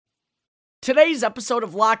Today's episode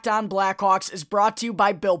of Locked On Blackhawks is brought to you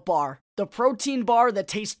by Built Bar, the protein bar that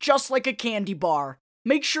tastes just like a candy bar.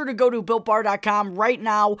 Make sure to go to BuiltBar.com right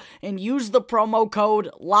now and use the promo code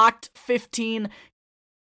LOCKED15.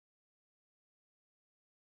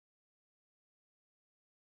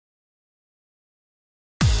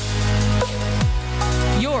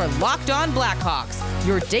 You're Locked On Blackhawks,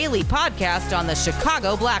 your daily podcast on the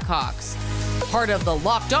Chicago Blackhawks. Part of the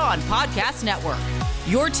Locked On Podcast Network,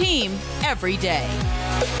 your team every day.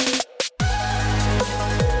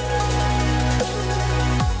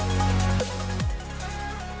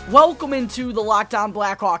 Welcome into the Locked On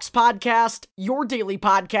Blackhawks podcast, your daily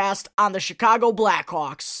podcast on the Chicago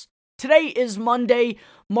Blackhawks. Today is Monday,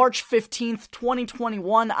 March 15th,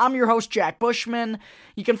 2021. I'm your host, Jack Bushman.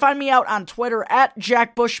 You can find me out on Twitter at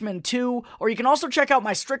JackBushman2, or you can also check out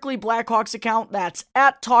my Strictly Blackhawks account, that's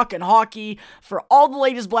at Talkin' Hockey, for all the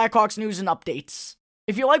latest Blackhawks news and updates.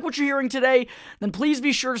 If you like what you're hearing today, then please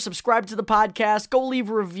be sure to subscribe to the podcast, go leave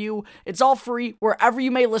a review. It's all free wherever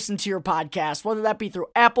you may listen to your podcast, whether that be through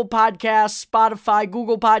Apple Podcasts, Spotify,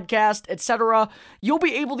 Google Podcast, etc. You'll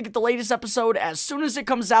be able to get the latest episode as soon as it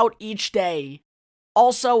comes out each day.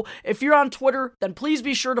 Also, if you're on Twitter, then please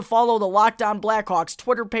be sure to follow the Locked On Blackhawks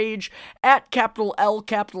Twitter page at _Blackhawks,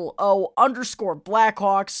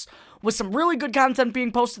 with some really good content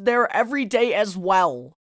being posted there every day as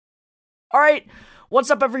well. Alright, what's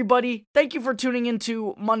up everybody? Thank you for tuning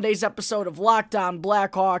into Monday's episode of Locked On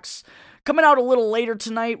Blackhawks. Coming out a little later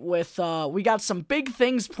tonight with, we got some big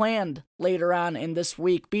things planned later on in this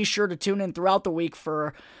week. Be sure to tune in throughout the week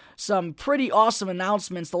for some pretty awesome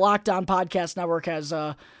announcements. The Locked On Podcast Network has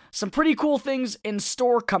some pretty cool things in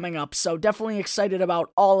store coming up, so definitely excited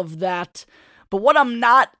about all of that. But what I'm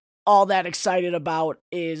not all that excited about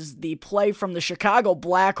is the play from the Chicago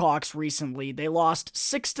Blackhawks recently. They lost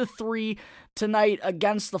 6-3 tonight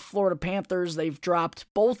against the Florida Panthers. They've dropped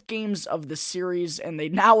both games of the series, and they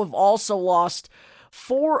now have also lost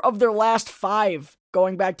 4 of their last 5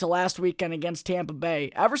 going back to last weekend against Tampa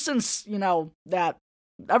Bay. Ever since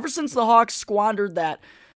the Hawks squandered that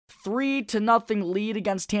 3-0 lead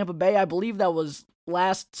against Tampa Bay, I believe that was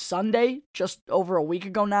last Sunday, just over a week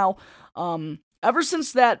ago now. Ever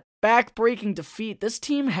since that back-breaking defeat, this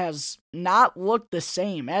team has not looked the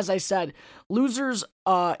same. As I said, losers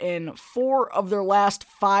in 4 of their last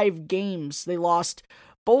 5 games. They lost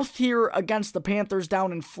both here against the Panthers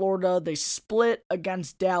down in Florida. They split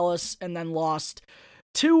against Dallas and then lost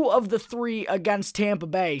 2 of the 3 against Tampa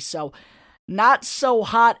Bay. So not so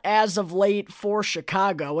hot as of late for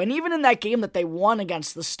Chicago. And even in that game that they won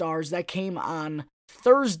against the Stars, that came on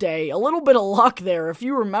Thursday, a little bit of luck there. If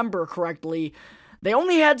you remember correctly, they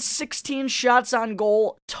only had 16 shots on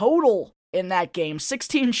goal total in that game.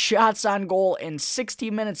 16 shots on goal in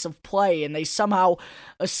 60 minutes of play, and they somehow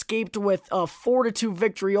escaped with a 4-2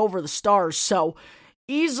 victory over the Stars. So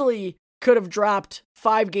easily could have dropped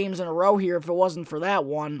 5 games in a row here if it wasn't for that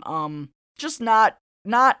one. Just not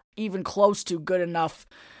even close to good enough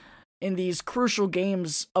in these crucial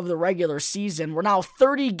games of the regular season. We're now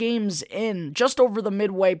 30 games in, just over the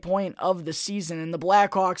midway point of the season, and the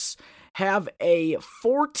Blackhawks have a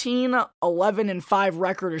 14-11-5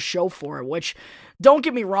 record to show for it, which, don't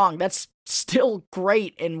get me wrong, that's still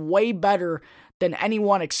great and way better than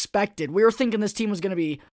anyone expected. We were thinking this team was going to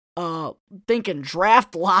be thinking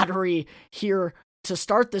draft lottery here to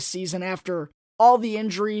start this season after all the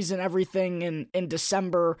injuries and everything in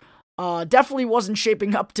December. Definitely wasn't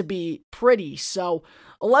shaping up to be pretty. So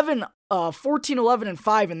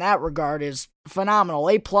 14-11-5 in that regard is phenomenal.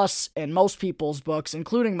 A+ in most people's books,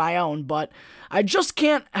 including my own. But I just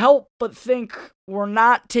can't help but think we're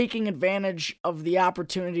not taking advantage of the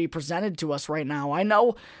opportunity presented to us right now. I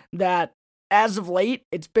know that as of late,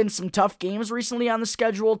 it's been some tough games recently on the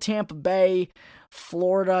schedule. Tampa Bay,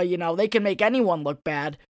 Florida, they can make anyone look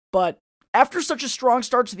bad. But after such a strong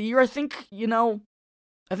start to the year, I think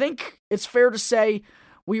it's fair to say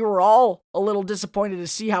we were all a little disappointed to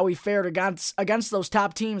see how we fared against those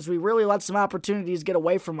top teams. We really let some opportunities get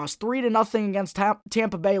away from us. 3-0 against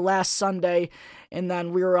Tampa Bay last Sunday, and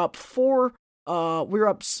then we were up 1-0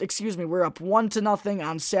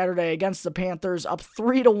 on Saturday against the Panthers, up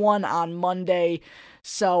 3-1 on Monday.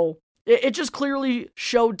 So it just clearly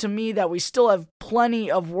showed to me that we still have plenty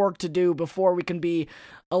of work to do before we can be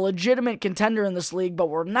a legitimate contender in this league, but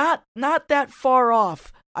we're not that far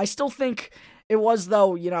off. I still think it was,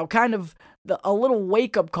 though, kind of a little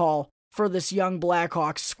wake-up call for this young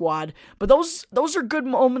Blackhawks squad. But those are good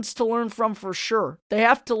moments to learn from for sure. They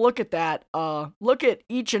have to look at that, look at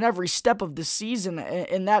each and every step of the season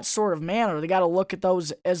in that sort of manner. They got to look at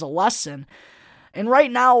those as a lesson. And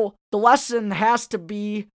right now, the lesson has to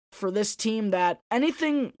be for this team that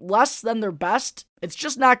anything less than their best, it's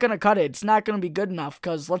just not going to cut it. It's not going to be good enough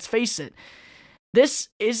because, let's face it, this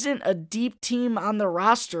isn't a deep team on the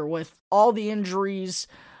roster with all the injuries.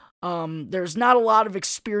 There's not a lot of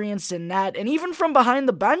experience in that. And even from behind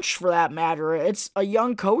the bench, for that matter, it's a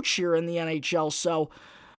young coach here in the NHL. So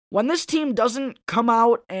when this team doesn't come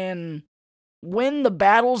out and win the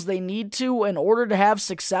battles they need to in order to have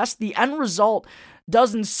success, the end result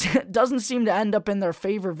doesn't seem to end up in their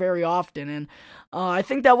favor very often. And I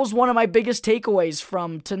think that was one of my biggest takeaways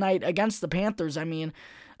from tonight against the Panthers. I mean,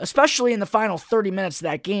 especially in the final 30 minutes of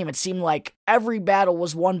that game, it seemed like every battle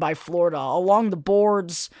was won by Florida. Along the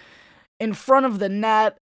boards, in front of the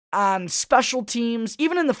net, on special teams,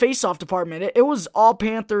 even in the faceoff department, it was all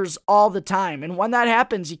Panthers all the time. And when that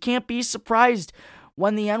happens, you can't be surprised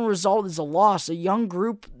when the end result is a loss. A young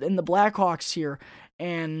group in the Blackhawks here.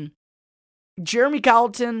 And Jeremy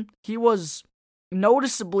Colleton, he was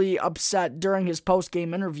noticeably upset during his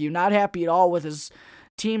post-game interview, not happy at all with his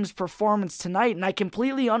team's performance tonight, and I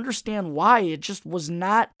completely understand why. It just was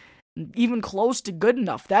not even close to good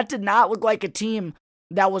enough. That did not look like a team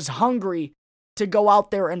that was hungry to go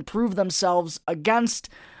out there and prove themselves against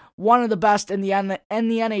one of the best in the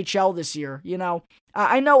NHL this year. You know,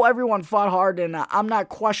 I know everyone fought hard, and I'm not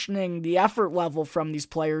questioning the effort level from these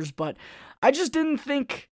players, but I just didn't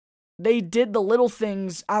think they did the little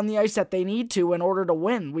things on the ice that they need to in order to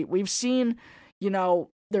win. We've seen, you know,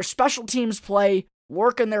 their special teams play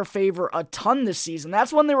work in their favor a ton this season.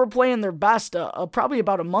 That's when they were playing their best, probably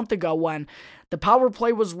about a month ago when the power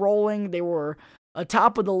play was rolling. They were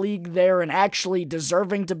atop of the league there and actually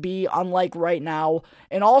deserving to be, unlike right now.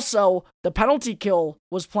 And also, the penalty kill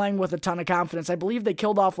was playing with a ton of confidence. I believe they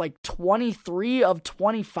killed off like 23 of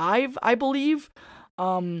 25, I believe.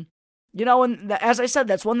 You know, and as I said,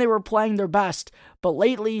 that's when they were playing their best. But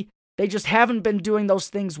lately, they just haven't been doing those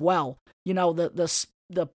things well. You know,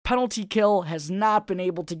 the penalty kill has not been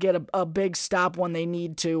able to get a big stop when they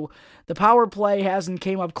need to. The power play hasn't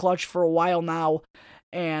came up clutch for a while now.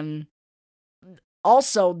 And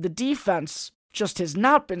also, the defense just has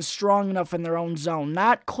not been strong enough in their own zone.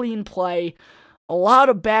 Not clean play, a lot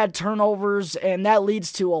of bad turnovers, and that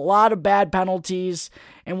leads to a lot of bad penalties.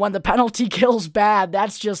 And when the penalty kill's bad,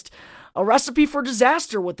 that's just a recipe for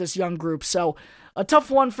disaster with this young group. So, a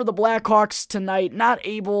tough one for the Blackhawks tonight, not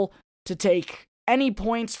able to take any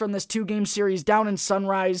points from this 2-game series down in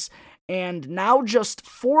Sunrise, and now just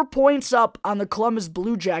 4 points up on the Columbus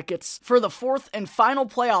Blue Jackets for the 4th and final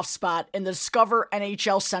playoff spot in the Discover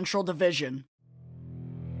NHL Central Division.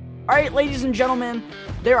 Alright, ladies and gentlemen,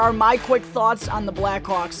 there are my quick thoughts on the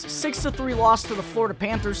Blackhawks' 6-3 loss to the Florida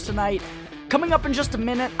Panthers tonight. Coming up in just a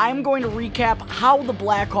minute, I'm going to recap how the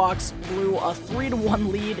Blackhawks blew a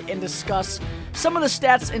 3-1 lead and discuss some of the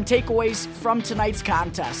stats and takeaways from tonight's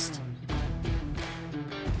contest.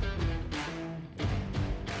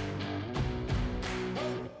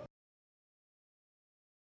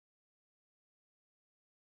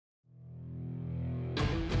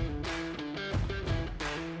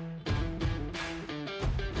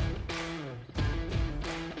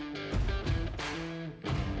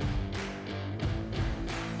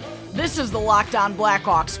 This is the Locked On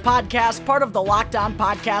Blackhawks podcast, part of the Locked On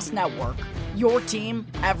Podcast Network. Your team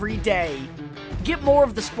every day. Get more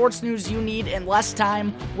of the sports news you need in less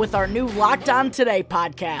time with our new Locked On Today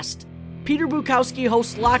podcast. Peter Bukowski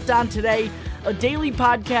hosts Locked On Today, a daily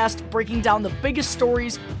podcast breaking down the biggest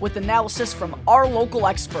stories with analysis from our local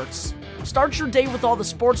experts. Start your day with all the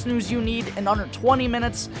sports news you need in under 20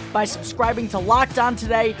 minutes by subscribing to Locked On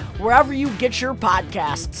Today wherever you get your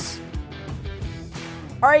podcasts.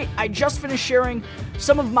 Alright, I just finished sharing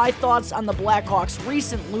some of my thoughts on the Blackhawks'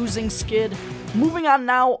 recent losing skid. Moving on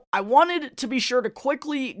now, I wanted to be sure to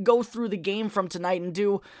quickly go through the game from tonight and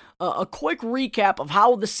do a quick recap of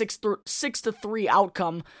how the 6-3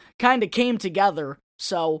 outcome kind of came together.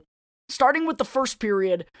 So, starting with the first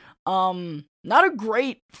period, not a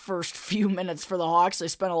great first few minutes for the Hawks. They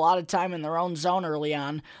spent a lot of time in their own zone early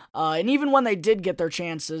on, and even when they did get their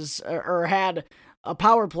chances or had a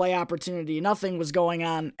power play opportunity, nothing was going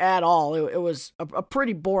on at all. It was a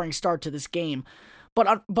pretty boring start to this game.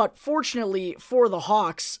 But fortunately for the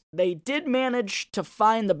Hawks, they did manage to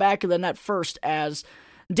find the back of the net first as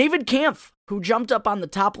David Kampf, who jumped up on the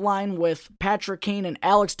top line with Patrick Kane and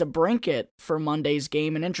Alex DeBrincat for Monday's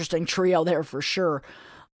game. An interesting trio there for sure.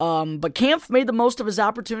 But Kampf made the most of his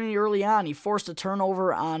opportunity early on. He forced a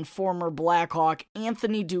turnover on former Blackhawk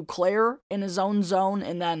Anthony Duclair in his own zone,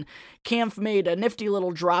 and then Kampf made a nifty little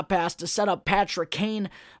drop pass to set up Patrick Kane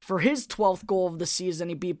for his 12th goal of the season.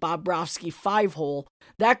 He beat Bobrovsky 5-hole.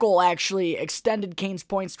 That goal actually extended Kane's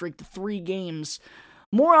point streak to 3 games.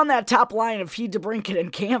 more on that top line of Heed, DeBrincat,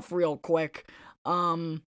 and Kampf real quick.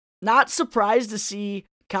 Not surprised to see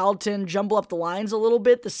Colliton jumble up the lines a little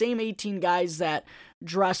bit. The same 18 guys that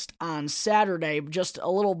dressed on Saturday, just a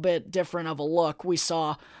little bit different of a look. We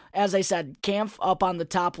saw, as I said, Kampf up on the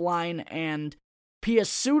top line, and Pius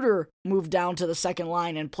Suter moved down to the second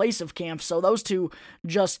line in place of Kampf, so those two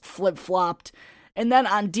just flip-flopped. And then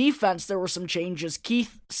on defense, there were some changes.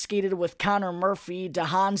 Keith skated with Connor Murphy,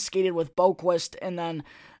 DeHaan skated with Boqvist, and then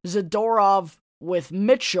Zadorov with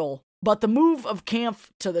Mitchell. But the move of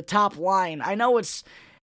Kampf to the top line, I know it's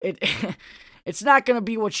not going to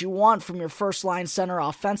be what you want from your first-line center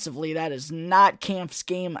offensively. That is not Kampf's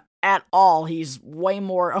game at all. He's way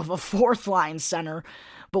more of a fourth-line center.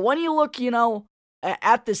 But when you look,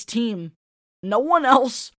 at this team, no one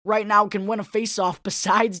else right now can win a faceoff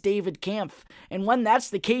besides David Kampf. And when that's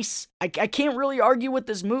the case, I can't really argue with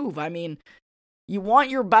this move. I mean, you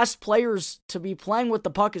want your best players to be playing with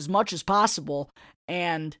the puck as much as possible.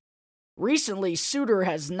 And recently, Suter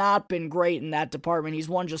has not been great in that department. He's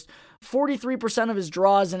won just 43% of his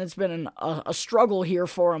draws, and it's been a struggle here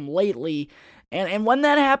for him lately. And when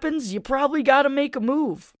that happens, you probably got to make a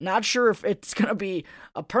move. Not sure if it's going to be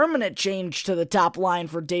a permanent change to the top line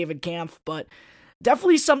for David Kampf, but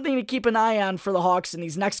definitely something to keep an eye on for the Hawks in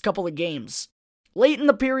these next couple of games. Late in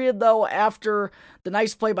the period, though, after the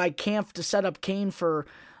nice play by Kampf to set up Kane for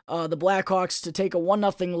the Blackhawks to take a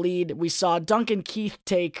 1-0 lead, we saw Duncan Keith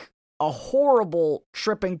take a horrible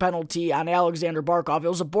tripping penalty on Alexander Barkov. It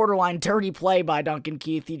was a borderline dirty play by Duncan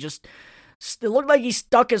Keith. It looked like he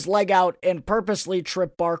stuck his leg out and purposely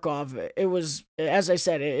tripped Barkov. It was, as I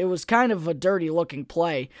said, it was kind of a dirty-looking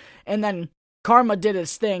play. And then Karma did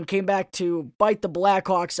his thing, came back to bite the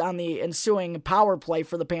Blackhawks on the ensuing power play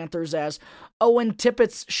for the Panthers as Owen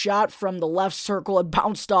Tippett's shot from the left circle had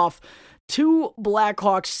bounced off two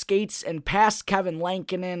Blackhawks skates and past Kevin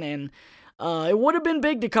Lankinen, and it would have been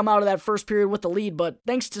big to come out of that first period with the lead, but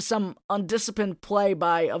thanks to some undisciplined play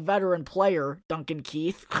by a veteran player, Duncan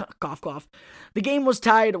Keith, cough cough, the game was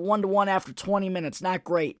tied 1-1 after 20 minutes. Not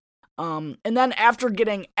great. And then after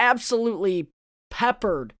getting absolutely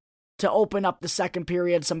peppered to open up the second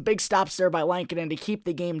period, some big stops there by Lankinen to keep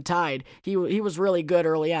the game tied. He was really good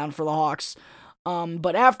early on for the Hawks.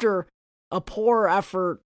 But after a poor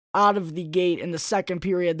effort out of the gate in the second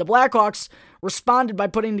period, the Blackhawks responded by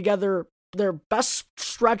putting together their best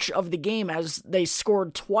stretch of the game as they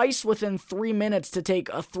scored twice within 3 minutes to take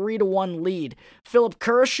a 3-1 lead. Philip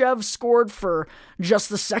Kurashev scored for just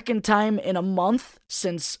the second time in a month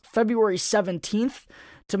since February 17th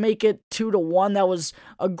to make it 2-1. That was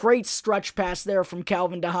a great stretch pass there from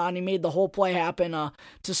Calvin DeHaan. He made the whole play happen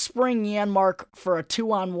to spring Janmark for a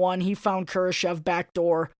 2-on-1. He found Kurashev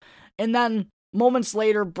backdoor. And then moments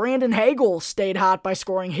later, Brandon Hagel stayed hot by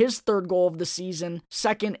scoring his third goal of the season,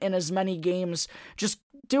 second in as many games, just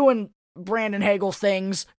doing Brandon Hagel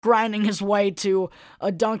things, grinding his way to a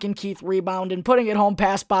Duncan Keith rebound and putting it home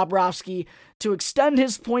past Bobrovsky to extend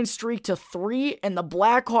his point streak to 3 and the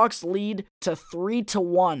Blackhawks lead to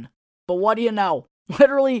 3-1. But what do you know?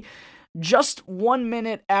 Literally just 1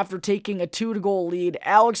 minute after taking a 2-goal lead,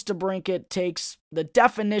 Alex DeBrincat takes the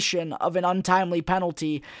definition of an untimely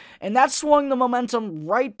penalty, and that swung the momentum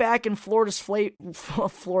right back in Florida's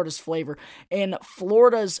favor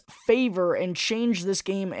and changed this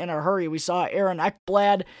game in a hurry. We saw Aaron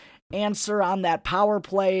Ekblad answer on that power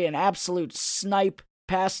play, an absolute snipe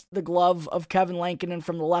past the glove of Kevin Lankinen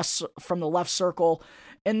from the left circle,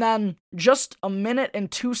 and then just a minute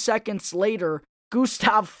and 2 seconds later,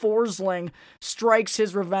 Gustav Forsling strikes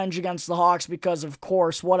his revenge against the Hawks because, of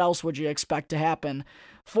course, what else would you expect to happen?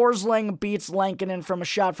 Forsling beats Lankinen from a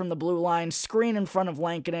shot from the blue line, screen in front of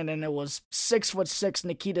Lankinen, and it was 6'6"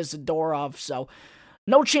 Nikita Zadorov, so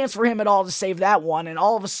no chance for him at all to save that one, and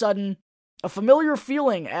all of a sudden, a familiar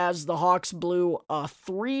feeling as the Hawks blew a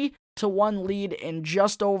 3-1 lead in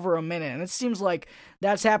just over a minute, and it seems like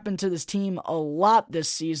that's happened to this team a lot this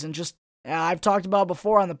season. Just I've talked about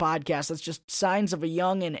before on the podcast, that's just signs of a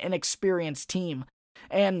young and inexperienced team.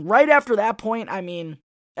 And right after that point, I mean,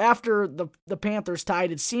 after the Panthers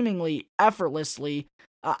tied it seemingly effortlessly,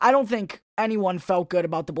 I don't think anyone felt good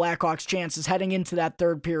about the Blackhawks' chances heading into that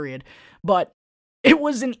third period. But it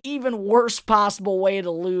was an even worse possible way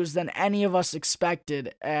to lose than any of us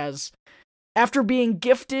expected, as after being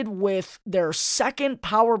gifted with their second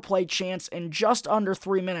power play chance in just under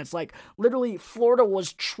 3 minutes, like literally Florida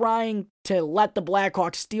was trying to let the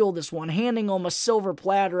Blackhawks steal this one, handing them a silver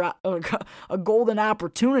platter, a golden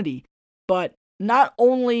opportunity. But not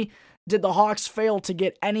only did the Hawks fail to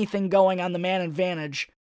get anything going on the man advantage,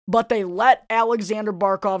 but they let Alexander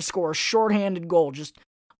Barkov score a shorthanded goal. Just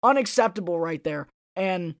unacceptable right there.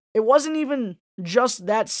 And it wasn't even just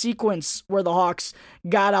that sequence where the Hawks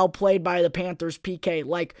got outplayed by the Panthers PK.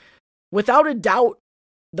 Like, without a doubt,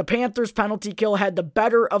 the Panthers penalty kill had the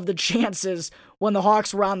better of the chances when the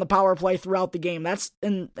Hawks were on the power play throughout the game. That's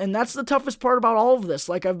the toughest part about all of this,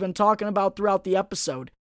 like I've been talking about throughout the episode.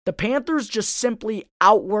 The Panthers just simply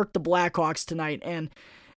outworked the Blackhawks tonight, and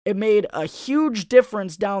it made a huge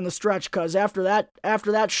difference down the stretch, because after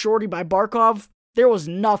that shorty by Barkov, there was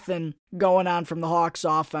nothing going on from the Hawks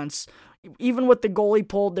offense. Even with the goalie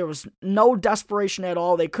pulled, there was no desperation at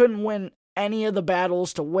all. They couldn't win any of the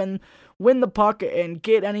battles to win the puck and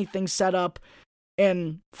get anything set up.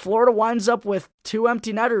 And Florida winds up with 2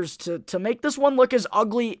 empty netters to make this one look as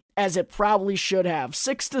ugly as it probably should have.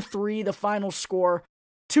 6-3, the final score.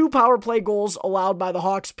 2 power play goals allowed by the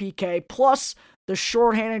Hawks PK, plus the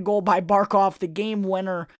shorthanded goal by Barkov, the game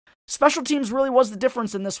winner. Special teams really was the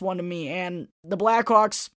difference in this one to me, and the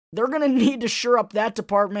Blackhawks, they're going to need to shore up that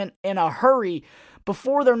department in a hurry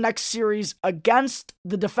before their next series against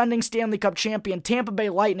the defending Stanley Cup champion Tampa Bay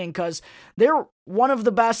Lightning, because they're one of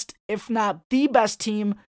the best, if not the best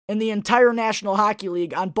team in the entire National Hockey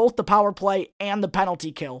League on both the power play and the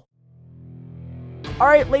penalty kill. All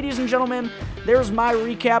right, ladies and gentlemen, there's my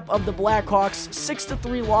recap of the Blackhawks'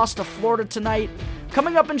 6-3 loss to Florida tonight.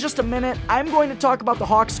 Coming up in just a minute, I'm going to talk about the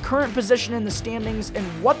Hawks' current position in the standings and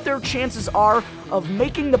what their chances are of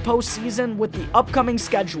making the postseason with the upcoming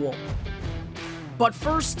schedule. But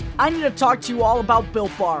first, I need to talk to you all about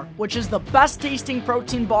Built Bar, which is the best tasting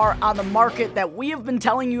protein bar on the market that we have been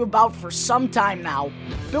telling you about for some time now.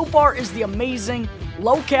 Built Bar is the amazing,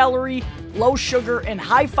 low-calorie, low-sugar, and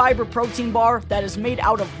high-fiber protein bar that is made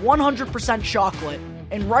out of 100% chocolate.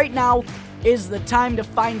 And right now is the time to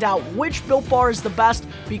find out which Built Bar is the best,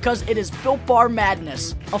 because it is Built Bar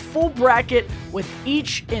Madness, a full bracket with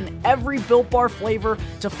each and every Built Bar flavor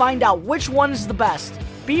to find out which one is the best.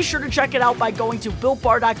 Be sure to check it out by going to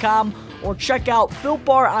BuiltBar.com or check out Built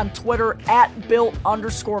Bar on Twitter at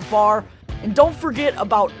 @Built_bar. And don't forget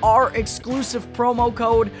about our exclusive promo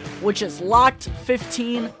code, which is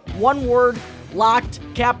LOCKED15, one word, LOCKED,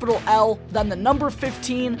 capital L, then the number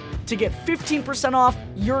 15, to get 15% off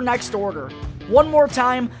your next order. One more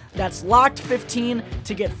time, that's LOCKED15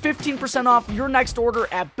 to get 15% off your next order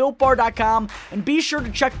at BuiltBar.com. And be sure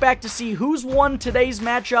to check back to see who's won today's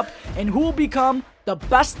matchup and who will become the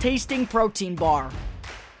best tasting protein bar.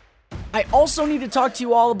 I also need to talk to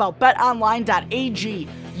you all about BetOnline.ag,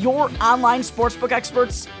 your online sportsbook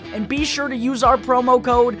experts, and be sure to use our promo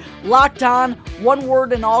code LOCKEDON, one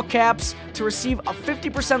word in all caps, to receive a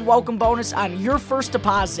 50% welcome bonus on your first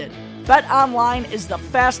deposit. BetOnline is the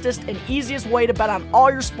fastest and easiest way to bet on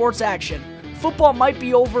all your sports action. Football might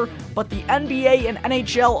be over, but the NBA and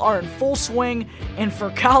NHL are in full swing, and for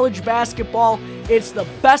college basketball, it's the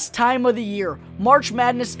best time of the year. March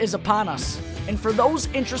Madness is upon us. And for those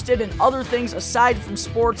interested in other things aside from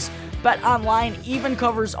sports, BetOnline even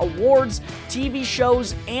covers awards, TV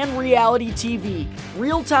shows, and reality TV.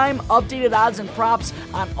 Real-time updated odds and props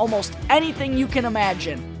on almost anything you can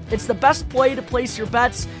imagine. It's the best play to place your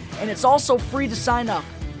bets, and it's also free to sign up.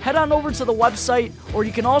 Head on over to the website, or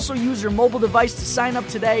you can also use your mobile device to sign up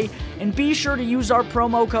today, and be sure to use our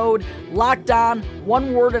promo code LOCKEDON,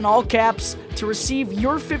 one word in all caps, to receive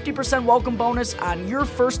your 50% welcome bonus on your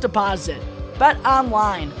first deposit.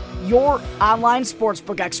 BetOnline, your online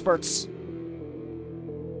sportsbook experts.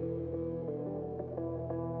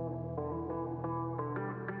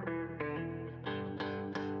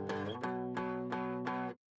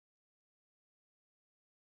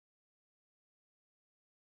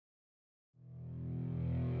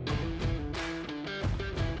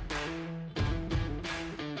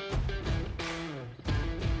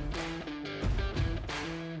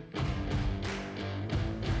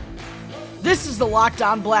 This is the Locked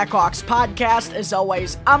On Blackhawks podcast. As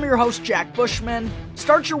always, I'm your host, Jack Bushman.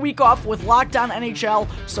 Start your week off with Locked On NHL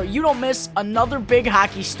so you don't miss another big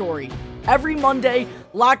hockey story. Every Monday,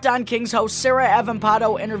 Locked On Kings host Sarah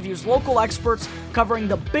Avampado interviews local experts covering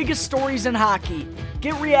the biggest stories in hockey.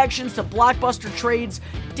 Get reactions to blockbuster trades,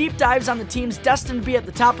 deep dives on the teams destined to be at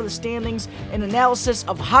the top of the standings, and analysis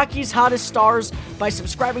of hockey's hottest stars by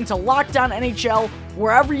subscribing to Locked On NHL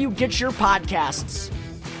wherever you get your podcasts.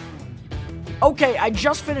 Okay, I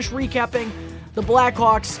just finished recapping the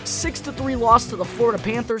Blackhawks' 6-3 loss to the Florida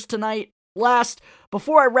Panthers tonight.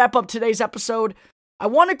 Before I wrap up today's episode, I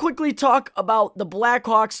want to quickly talk about the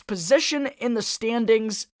Blackhawks' position in the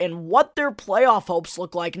standings and what their playoff hopes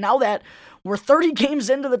look like now that we're 30 games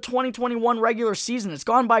into the 2021 regular season. It's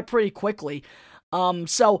gone by pretty quickly.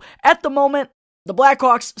 So at the moment, The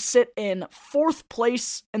Blackhawks sit in 4th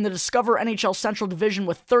place in the Discover NHL Central Division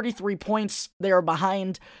with 33 points. They are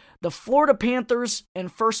behind the Florida Panthers in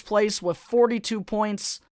 1st place with 42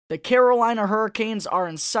 points. The Carolina Hurricanes are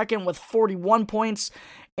in 2nd with 41 points.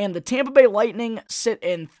 And the Tampa Bay Lightning sit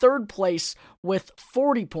in 3rd place with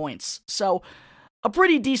 40 points. So, a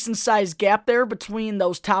pretty decent-sized gap there between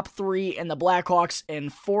those top 3 and the Blackhawks in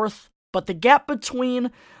 4th. But the gap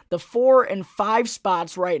between the 4 and 5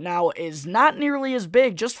 spots right now is not nearly as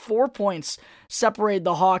big. Just 4 points separate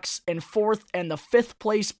the Hawks in 4th and the 5th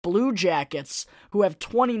place Blue Jackets, who have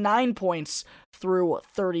 29 points through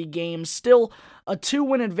 30 games. Still a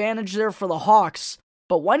 2-win advantage there for the Hawks.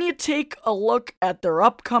 But when you take a look at their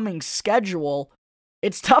upcoming schedule,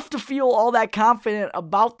 it's tough to feel all that confident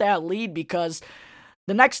about that lead because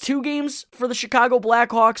the next 2 games for the Chicago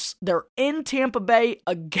Blackhawks, they're in Tampa Bay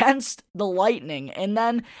against the Lightning. And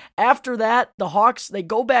then after that, the Hawks, they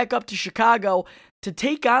go back up to Chicago to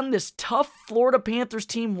take on this tough Florida Panthers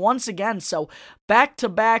team once again. So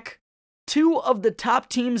back-to-back, 2 of the top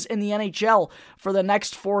teams in the NHL for the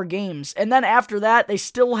next 4 games. And then after that, they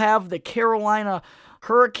still have the Carolina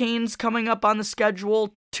Hurricanes coming up on the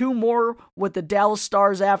schedule. 2 more with the Dallas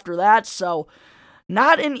Stars after that. So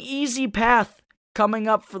not an easy path coming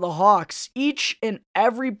up for the Hawks. Each and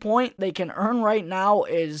every point they can earn right now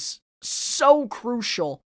is so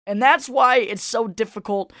crucial. And that's why it's so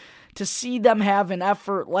difficult to see them have an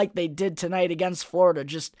effort like they did tonight against Florida.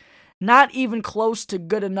 Just not even close to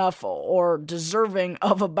good enough or deserving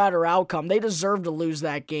of a better outcome. They deserve to lose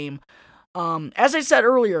that game. As I said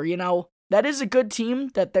earlier, that is a good team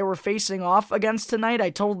that they were facing off against tonight. I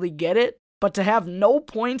totally get it. But to have no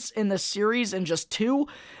points in the series and just 2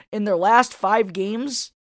 in their last 5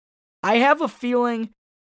 games, I have a feeling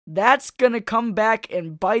that's going to come back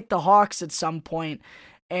and bite the Hawks at some point.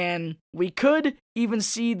 And we could even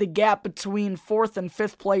see the gap between 4th and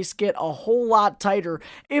 5th place get a whole lot tighter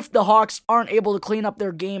if the Hawks aren't able to clean up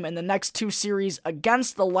their game in the next 2 series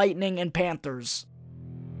against the Lightning and Panthers.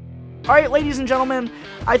 Alright, ladies and gentlemen,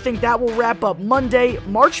 I think that will wrap up Monday,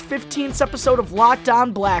 March 15th episode of Locked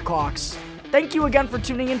On Blackhawks. Thank you again for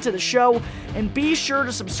tuning into the show, and be sure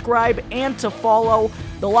to subscribe and to follow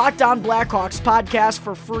the Locked On Blackhawks podcast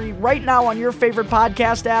for free right now on your favorite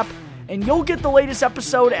podcast app, and you'll get the latest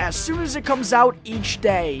episode as soon as it comes out each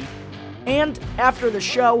day. And after the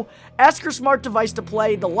show, ask your smart device to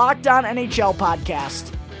play the Locked On NHL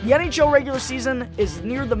podcast. The NHL regular season is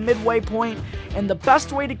near the midway point, and the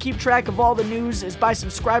best way to keep track of all the news is by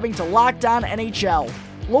subscribing to Locked On NHL.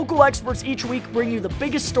 Local experts each week bring you the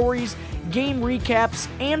biggest stories, game recaps,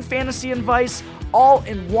 and fantasy advice all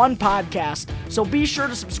in one podcast. So be sure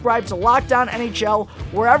to subscribe to Locked On NHL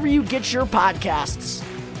wherever you get your podcasts.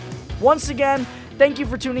 Once again, thank you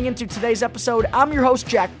for tuning into today's episode. I'm your host,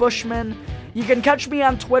 Jack Bushman. You can catch me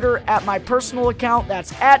on Twitter at my personal account,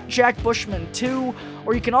 that's at JackBushman2,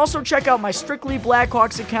 or you can also check out my Strictly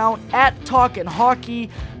Blackhawks account at Talkin' Hockey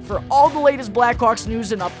for all the latest Blackhawks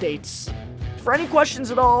news and updates. For any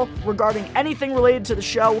questions at all regarding anything related to the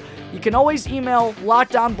show, you can always email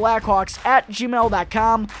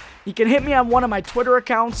lockdownblackhawks@gmail.com. You can hit me on one of my Twitter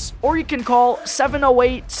accounts, or you can call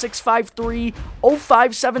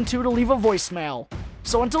 708-653-0572 to leave a voicemail.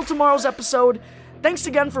 So until tomorrow's episode, thanks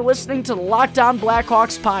again for listening to the Locked On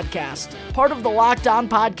Blackhawks podcast, part of the Locked On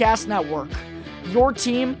Podcast Network. Your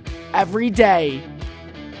team every day.